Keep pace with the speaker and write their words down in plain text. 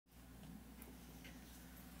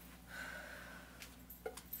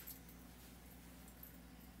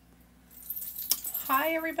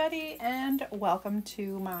Hi everybody and welcome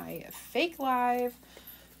to my fake live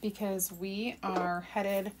because we are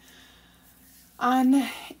headed on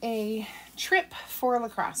a trip for a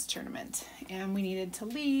lacrosse tournament and we needed to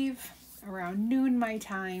leave around noon my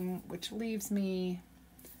time, which leaves me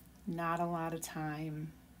not a lot of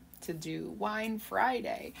time to do Wine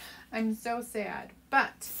Friday. I'm so sad,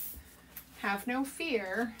 but have no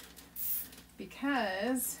fear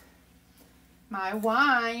because my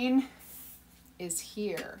wine is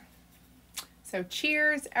here. So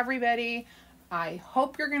cheers everybody. I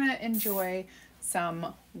hope you're gonna enjoy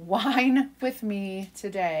some wine with me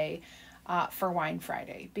today for Wine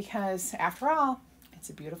Friday, because after all, it's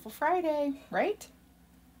a beautiful Friday, right?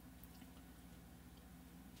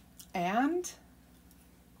 And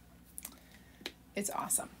it's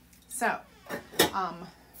awesome. So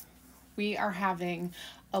we are having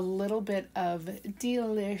a little bit of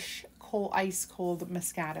delish cold, ice cold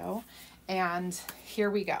Moscato. And here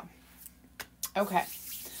we go. Okay,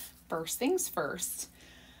 first things first,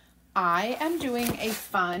 I am doing a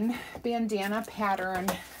fun bandana pattern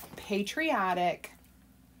Patriotic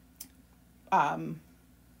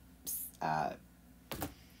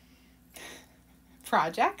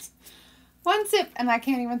project. One sip and I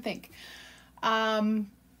can't even think. And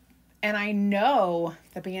I know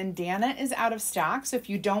the bandana is out of stock, so if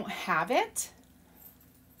you don't have it,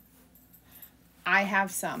 I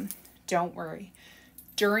have some. Don't worry.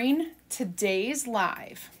 During today's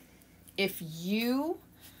live, if you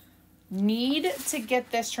need to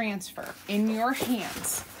get this transfer in your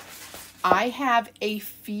hands, I have a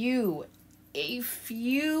few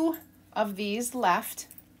of these left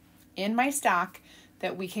in my stock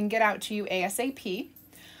that we can get out to you ASAP.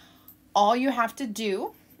 All you have to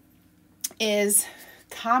do is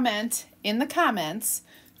comment in the comments.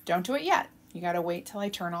 Don't do it yet. You got to wait till I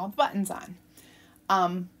turn all the buttons on.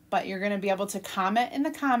 But you're going to be able to comment in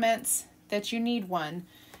the comments that you need one.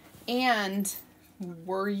 And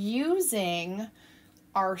we're using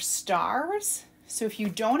our stars. So if you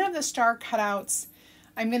don't have the star cutouts,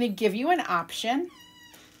 I'm going to give you an option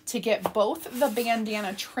to get both the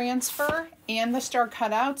bandana transfer and the star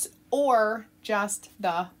cutouts, or just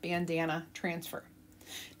the bandana transfer.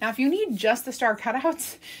 Now, if you need just the star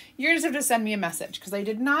cutouts, you're just have to send me a message because I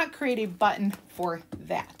did not create a button for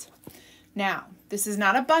that. Now, this is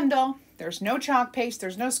not a bundle. There's no chalk paste.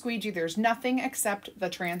 There's no squeegee. There's nothing except the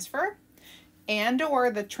transfer and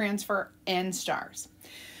or the transfer and stars.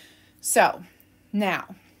 So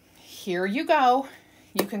now here you go.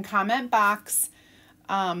 You can comment box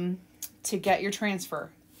to get your transfer.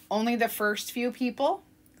 Only the first few people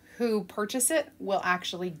who purchase it will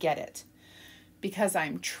actually get it. Because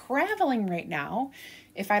I'm traveling right now,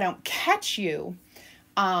 if I don't catch you,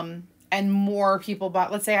 and more people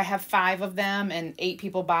bought, let's say I have 5 of them and 8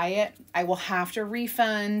 people buy it, I will have to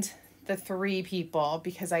refund the 3 people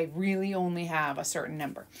because I really only have a certain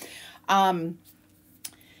number. And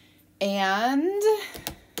I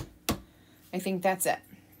think that's it.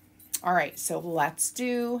 All right, so let's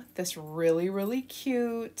do this really, really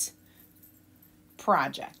cute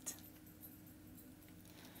project.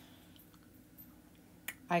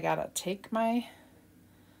 I gotta take my,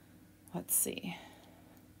 let's see.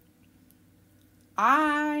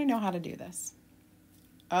 I know how to do this.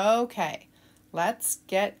 Okay, let's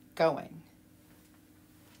get going.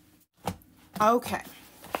 Okay,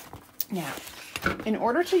 now, in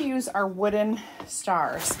order to use our wooden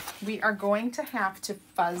stars, we are going to have to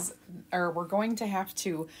we're going to have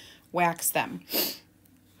to wax them.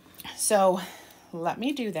 So let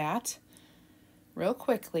me do that real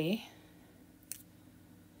quickly.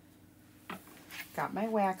 Got my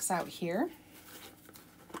wax out here.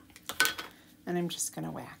 And I'm just going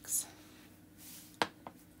to wax.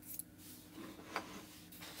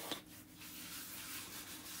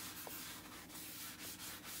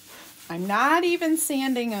 I'm not even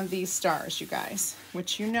sanding of these stars, you guys,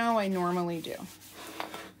 which you know I normally do.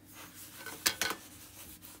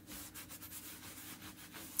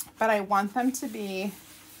 But I want them to be,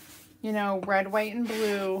 you know, red, white, and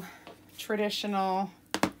blue, traditional.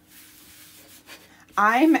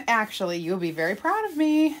 I'm actually, you'll be very proud of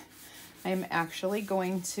me, I'm actually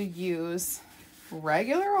going to use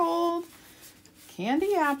regular old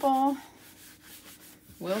candy apple.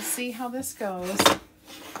 We'll see how this goes.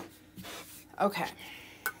 Okay.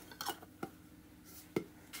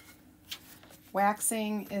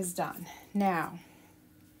 Waxing is done. Now,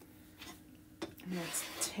 let's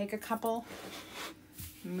take a couple,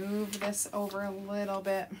 move this over a little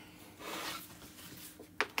bit.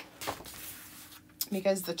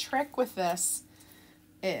 Because the trick with this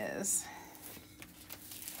is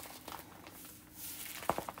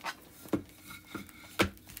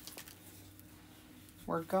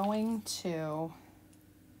we're going to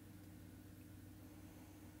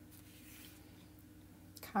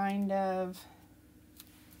kind of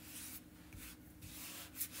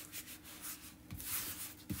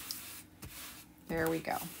there we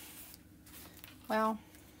go. Well,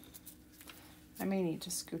 I may need to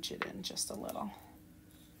scooch it in just a little.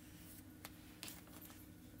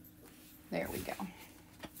 There we go.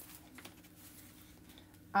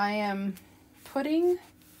 I am putting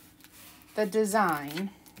the design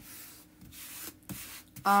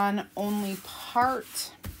on only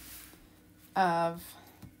part of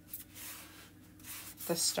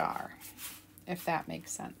the star, if that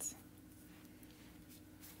makes sense.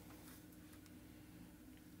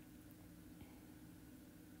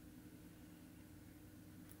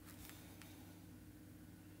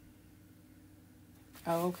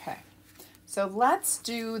 Okay, so let's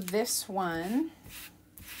do this one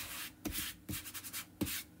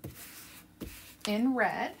in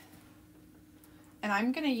red, and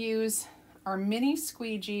I'm going to use our mini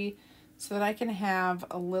squeegee so that I can have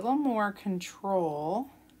a little more control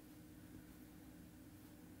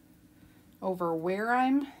over where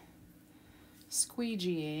I'm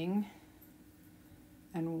squeegeeing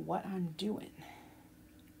and what I'm doing.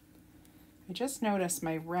 I just noticed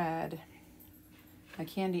my red, my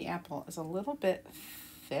candy apple, is a little bit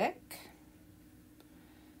thick.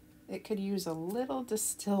 It could use a little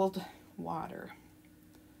distilled water,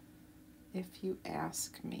 if you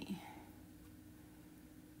ask me.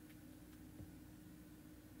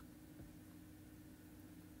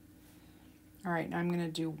 All right, now I'm going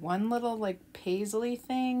to do one little like paisley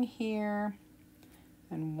thing here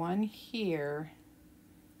and one here,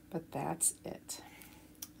 but that's it.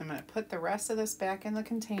 I'm going to put the rest of this back in the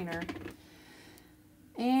container,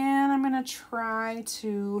 and I'm going to try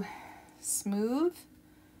to smooth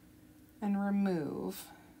and remove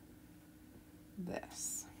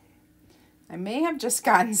this. I may have just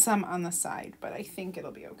gotten some on the side, but I think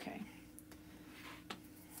it'll be okay.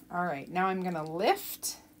 All right, now I'm going to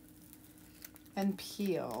lift and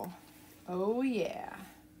peel. Oh yeah,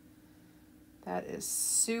 that is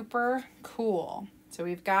super cool. So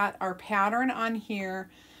we've got our pattern on here.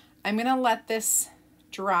 I'm gonna let this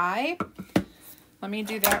dry. Let me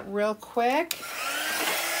do that real quick.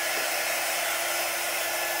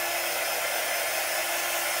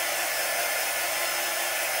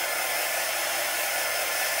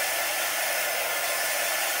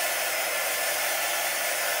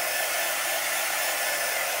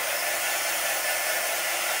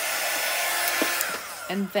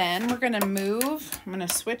 And then we're gonna move, I'm gonna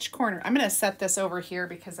switch corner. I'm gonna set this over here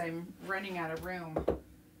because I'm running out of room.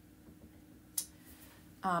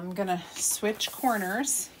 I'm gonna switch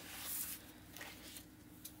corners,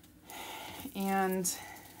 and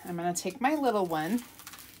I'm gonna take my little one.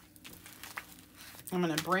 I'm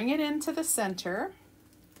gonna bring it into the center.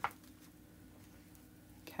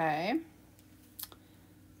 Okay.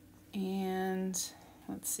 And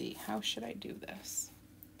let's see, how should I do this?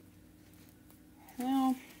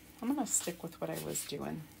 No, I'm gonna stick with what I was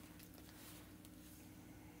doing.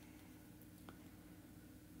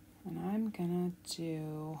 And I'm gonna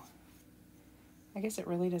do, I guess it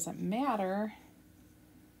really doesn't matter,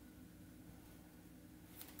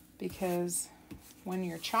 because when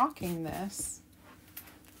you're chalking this,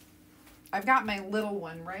 I've got my little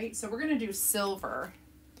one, right? So we're gonna do silver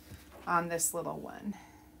on this little one.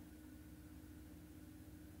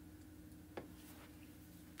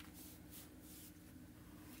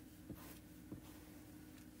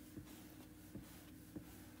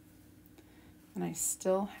 And I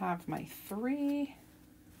still have my 3.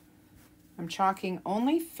 I'm chalking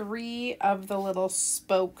only 3 of the little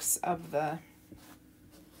spokes of the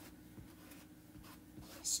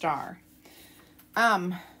star.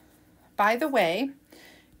 By the way,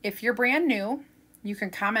 if you're brand new, you can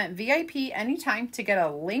comment VIP anytime to get a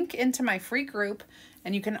link into my free group,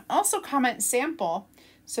 and you can also comment sample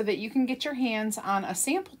so that you can get your hands on a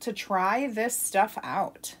sample to try this stuff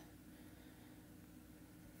out.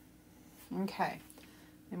 Okay,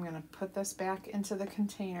 I'm going to put this back into the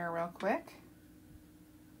container real quick.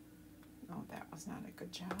 Oh, that was not a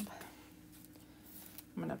good job.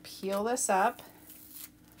 I'm going to peel this up.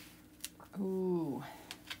 Ooh,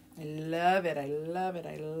 I love it, I love it,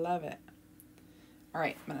 I love it. All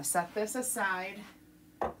right, I'm going to set this aside.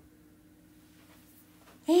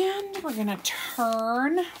 And we're going to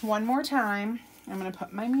turn one more time. I'm going to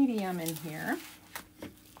put my medium in here.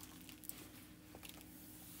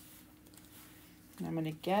 And I'm going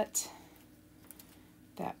to get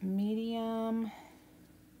that medium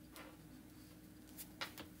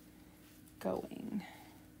going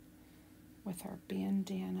with our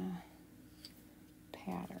bandana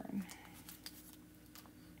pattern.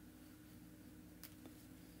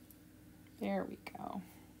 There we go.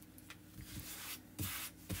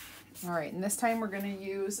 All right, and this time we're going to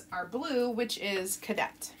use our blue, which is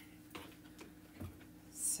Cadet.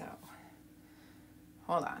 So,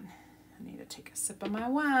 hold on. I need to take a sip of my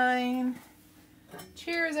wine.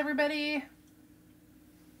 Cheers, everybody.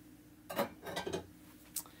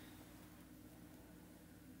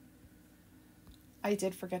 I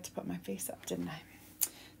did forget to put my face up, didn't I?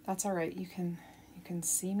 That's all right. You can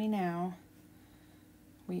see me now.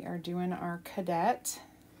 We are doing our Cadet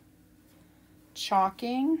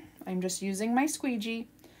chalking. I'm just using my squeegee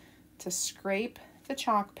to scrape the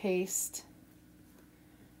chalk paste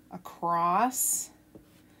across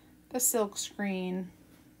the silk screen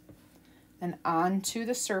and onto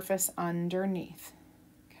the surface underneath.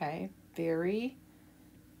 Okay, very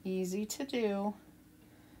easy to do.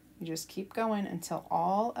 You just keep going until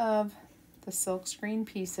all of the silk screen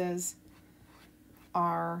pieces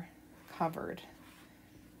are covered.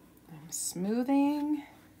 I'm smoothing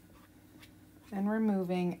and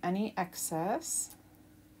removing any excess.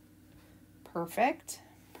 Perfect,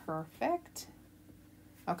 perfect.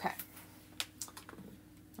 Okay.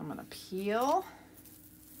 I'm gonna peel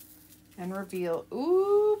and reveal.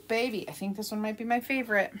 Ooh, baby, I think this one might be my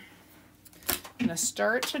favorite. I'm gonna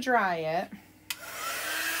start to dry it.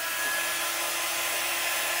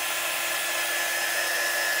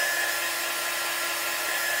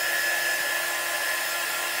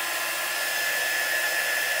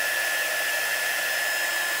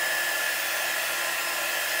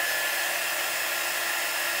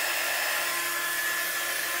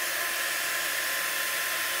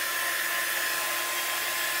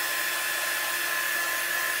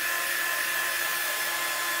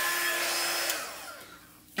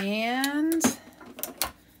 And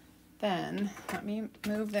then let me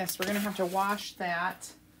move this. We're going to have to wash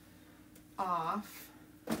that off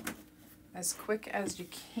as quick as you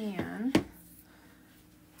can.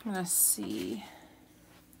 I'm going to see,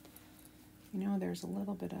 you know, there's a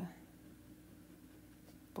little bit of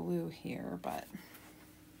blue here, but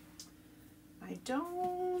I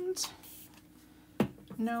don't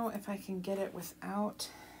know if I can get it without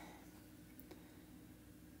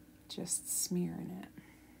just smearing it.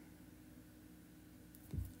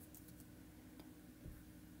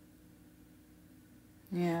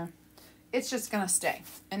 Yeah, it's just gonna stay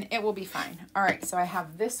and it will be fine. All right, so I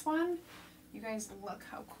have this one. You guys look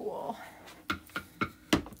how cool.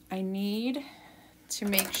 I need to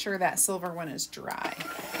make sure that silver one is dry.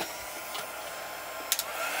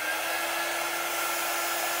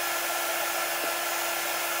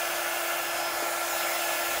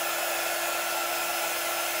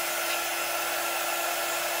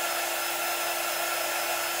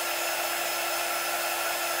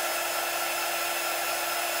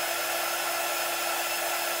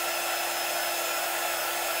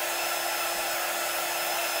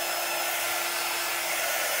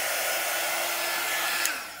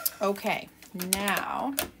 Okay,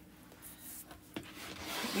 now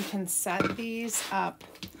we can set these up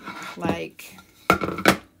like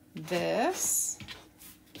this.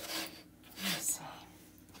 Let's see.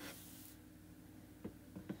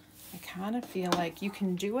 I kind of feel like you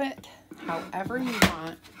can do it however you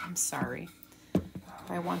want. I'm sorry.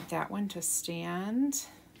 If I want that one to stand,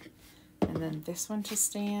 and then this one to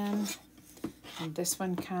stand, and this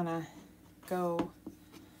one kind of go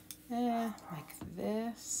like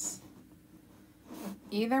this.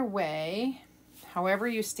 Either way, however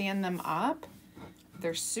you stand them up,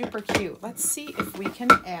 they're super cute. Let's see if we can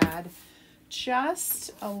add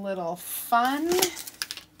just a little fun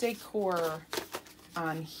decor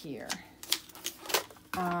on here.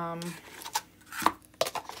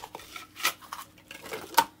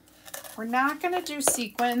 We're not gonna do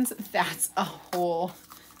sequins. That's a whole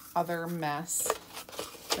other mess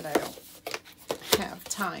that I don't have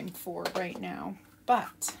time for right now,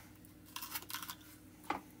 but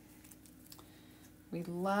we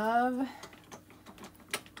love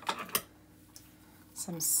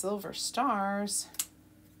some silver stars.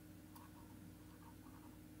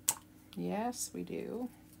 Yes, we do.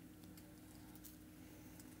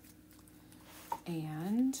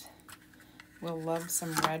 And we'll love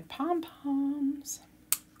some red pom-poms.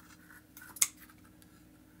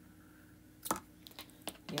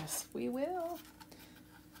 Yes, we will.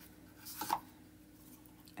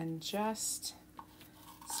 And just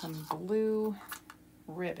some blue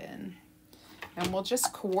ribbon. And we'll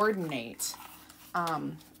just coordinate.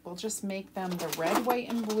 We'll just make them the red, white,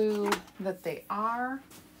 and blue that they are.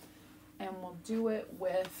 And we'll do it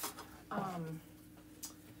with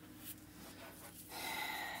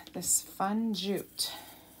this fun jute.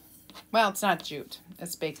 Well, it's not jute.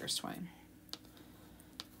 It's baker's twine.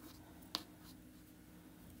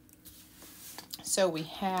 So we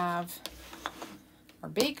have our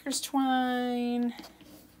baker's twine.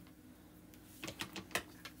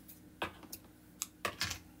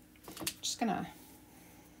 Just gonna,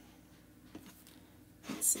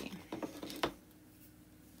 let's see.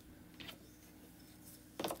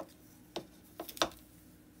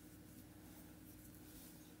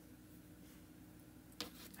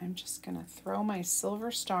 I'm just gonna throw my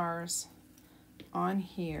silver stars on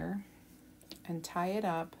here and tie it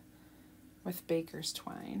up with baker's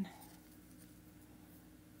twine.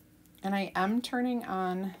 And I am turning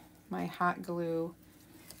on my hot glue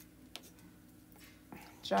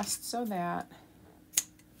just so that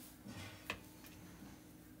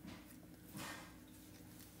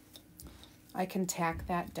I can tack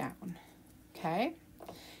that down, okay?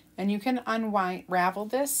 And you can unravel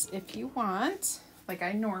this if you want, like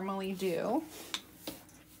I normally do.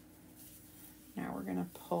 Now we're gonna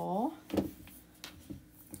pull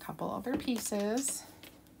a couple other pieces.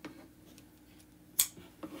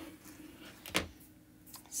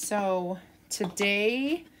 So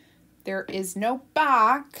today there is no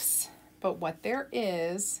box, but what there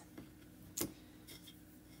is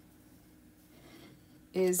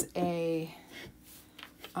a,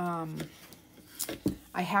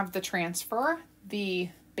 I have the transfer, the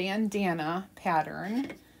bandana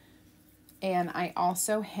pattern, and I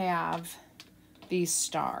also have these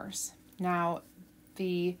stars. Now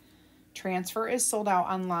the transfer is sold out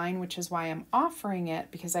online, which is why I'm offering it,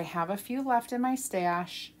 because I have a few left in my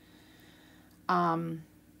stash.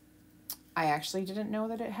 I actually didn't know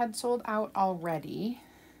that it had sold out already,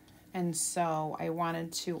 and so I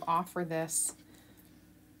wanted to offer this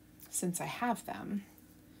since I have them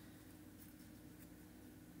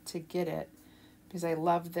to get it, because I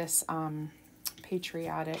love this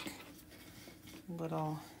patriotic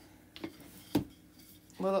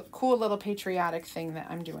cool little patriotic thing that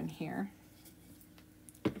I'm doing here.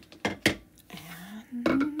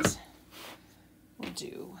 And we'll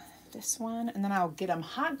do this one, and then I'll get them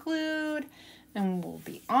hot glued and we'll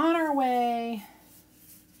be on our way.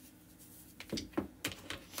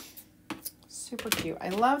 Super cute. I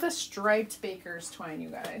love the striped baker's twine, you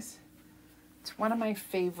guys. It's one of my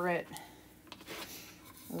favorite,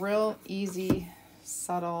 real easy,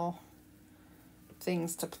 subtle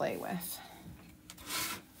things to play with.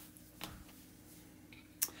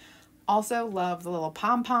 Also love the little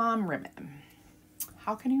pom-pom ribbon.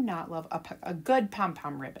 How can you not love a good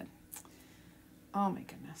pom-pom ribbon? Oh my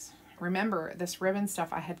goodness. Remember, this ribbon stuff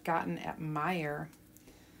I had gotten at Meijer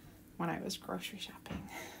when I was grocery shopping.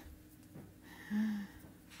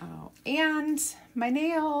 Oh, and my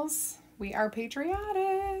nails. We are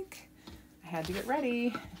patriotic. I had to get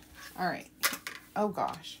ready. All right. Oh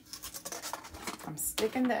gosh. I'm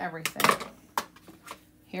sticking to everything.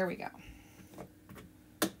 Here we go.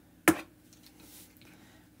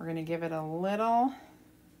 We're going to give it a little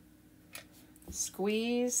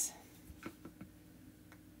squeeze.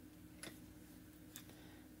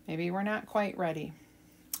 Maybe we're not quite ready.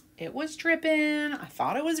 It was dripping. I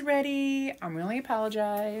thought it was ready. I really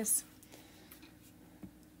apologize.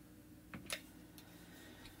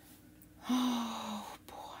 Oh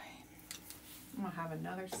boy. I'm gonna have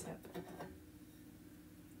another sip.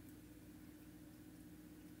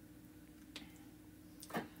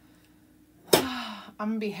 I'm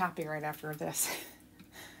gonna be happy right after this.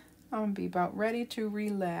 I'm gonna be about ready to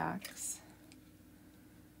relax.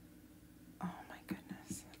 Oh my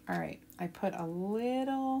goodness. All right, I put a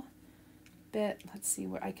little bit, let's see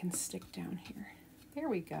what I can stick down here. There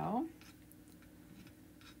we go.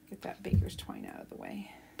 Get that baker's twine out of the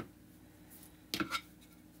way.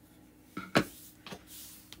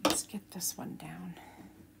 Let's get this one down.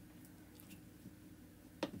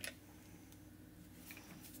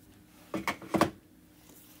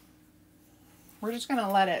 We're just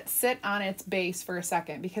gonna let it sit on its base for a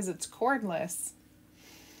second because it's cordless.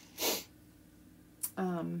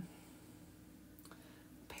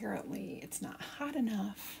 Apparently it's not hot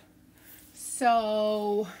enough.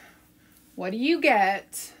 So what do you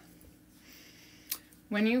get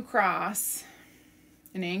when you cross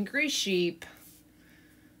an angry sheep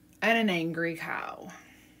and an angry cow?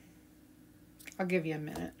 I'll give you a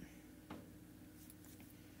minute.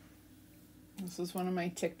 This is one of my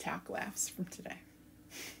TikTok laughs from today.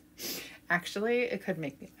 Actually, it could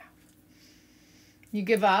make me laugh. You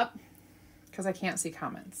give up because I can't see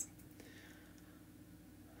comments.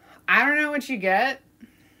 I don't know what you get,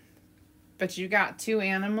 but you got two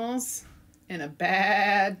animals in a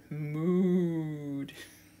bad mood.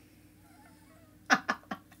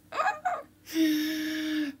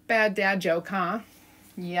 Bad dad joke, huh?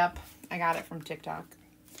 Yep, I got it from TikTok.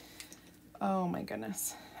 Oh my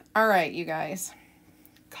goodness. All right, you guys.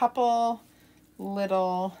 Couple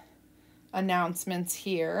little announcements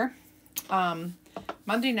here.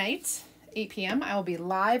 Monday night, 8 p.m. I will be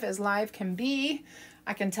live as live can be.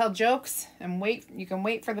 I can tell jokes and wait. You can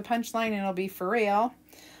wait for the punchline and it'll be for real.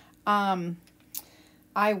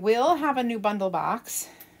 I will have a new bundle box.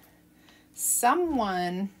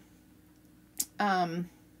 So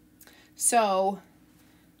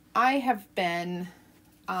I have been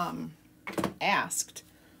asked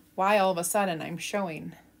why all of a sudden I'm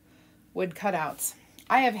showing wood cutouts.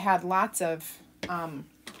 I have had lots of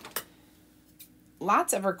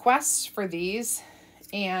requests for these,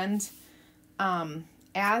 and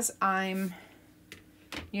as I'm,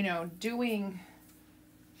 doing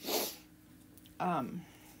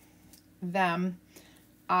them,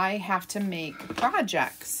 I have to make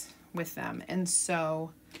projects with them. And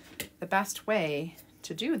so the best way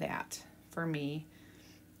to do that for me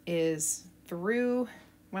is through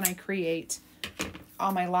when I create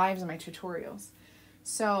all my lives and my tutorials.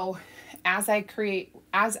 So as I create,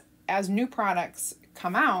 as new products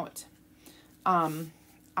come out,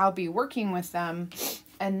 I'll be working with them,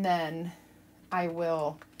 and then I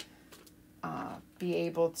will be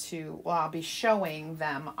able to, I'll be showing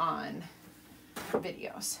them on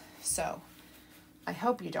videos. So I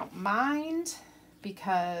hope you don't mind,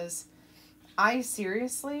 because I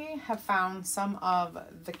seriously have found some of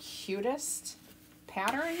the cutest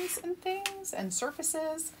patterns and things and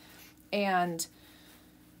surfaces, and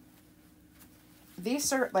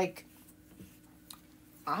these are like,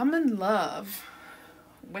 I'm in love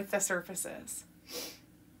with the surfaces.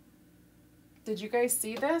 Did you guys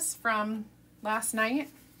see this from last night?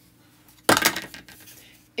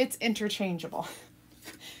 It's interchangeable.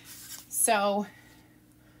 So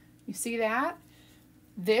you see that?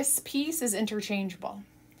 This piece is interchangeable.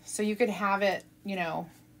 So you could have it,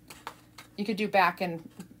 you could do back and,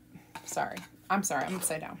 I'm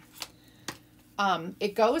upside down.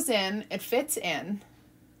 It goes in, it fits in,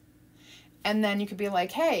 and then you could be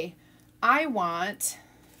like, hey, I want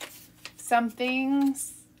something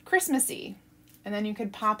Christmassy. And then you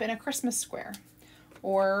could pop in a Christmas square,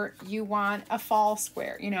 or you want a fall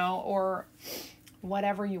square, or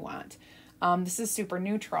whatever you want. This is super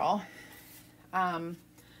neutral.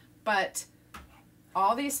 But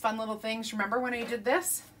all these fun little things, remember when I did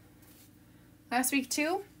this last week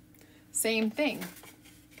too? Same thing.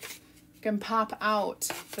 You can pop out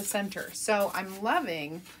the center. So I'm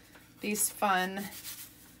loving these fun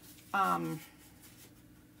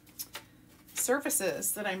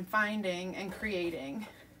surfaces that I'm finding and creating.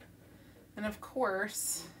 And of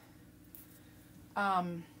course,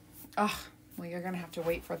 well, you're gonna have to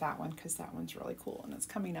wait for that one, because that one's really cool and it's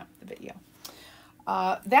coming up the video.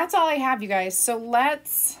 That's all I have, you guys. So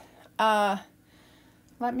let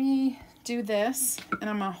me do this, and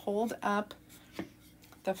I'm gonna hold up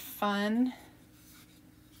the fun,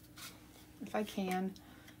 if I can.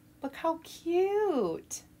 Look how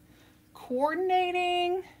cute.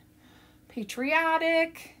 Coordinating,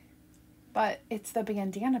 patriotic, but it's the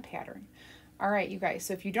bandana pattern. All right, you guys,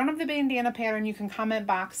 so if you don't have the bandana pattern, you can comment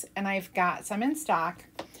box, and I've got some in stock.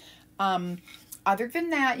 Other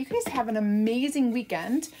than that, you guys have an amazing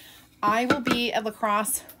weekend. I will be at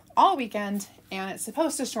lacrosse all weekend, and it's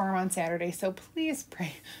supposed to storm on Saturday, so please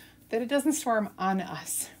pray that it doesn't storm on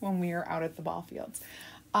us when we are out at the ball fields.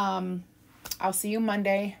 I'll see you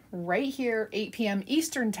Monday right here, 8 p.m.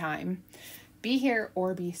 Eastern time. Be here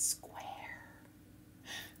or be square.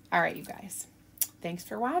 All right, you guys. Thanks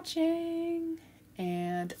for watching.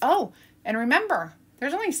 And, and remember,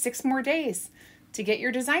 there's only 6 more days to get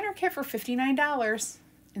your designer kit for $59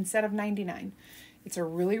 instead of $99. It's a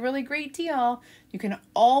really, really great deal. You can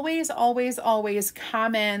always, always, always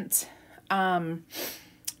comment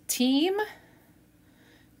team.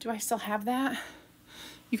 Do I still have that?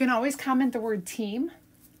 You can always comment the word team,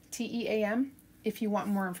 T-E-A-M, if you want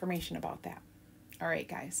more information about that. All right,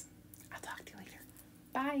 guys. I'll talk to you later.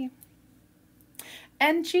 Bye.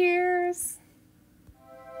 And cheers.